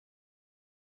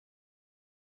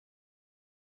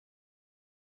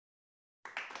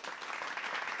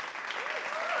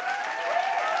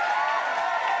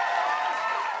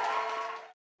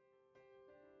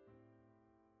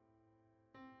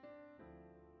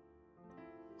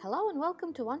Hello and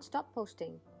welcome to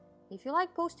OneStopPosting. If you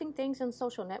like posting things on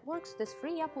social networks, this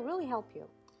free app will really help you.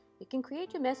 You can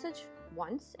create your message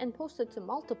once and post it to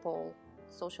multiple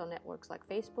social networks like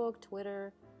Facebook,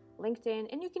 Twitter, LinkedIn,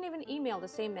 and you can even email the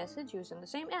same message using the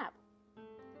same app.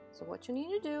 So what you need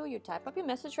to do, you type up your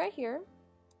message right here,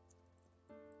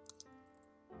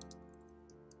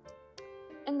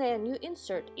 and then you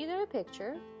insert either a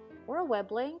picture or a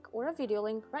web link or a video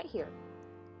link right here.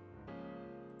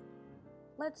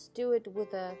 Let's do it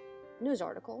with a news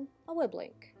article, a web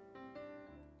link.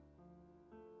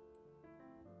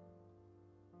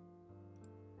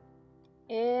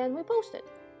 And we post it.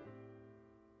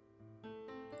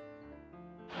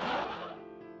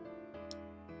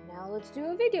 Now let's do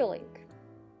a video link.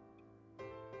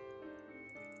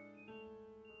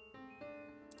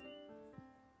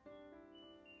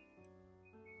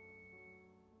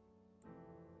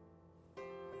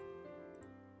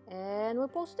 And we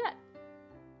post that.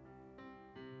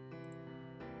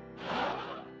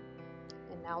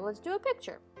 And now let's do a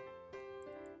picture.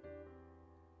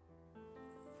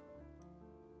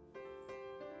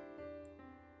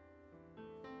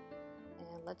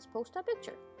 And let's post a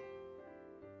picture.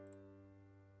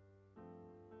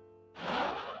 And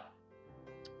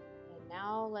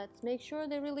now let's make sure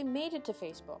they really made it to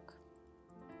Facebook.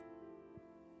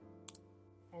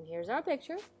 And here's our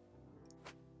picture.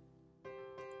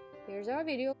 Here's our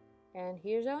video. And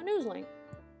here's our news link.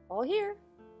 All here.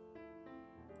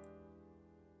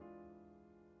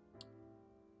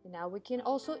 And now we can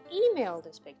also email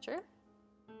this picture.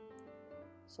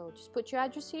 So just put your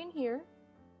address in here,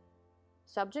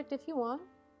 subject if you want,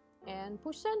 and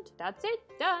push send. That's it,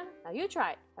 done. Now you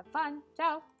try it. Have fun.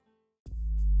 Ciao.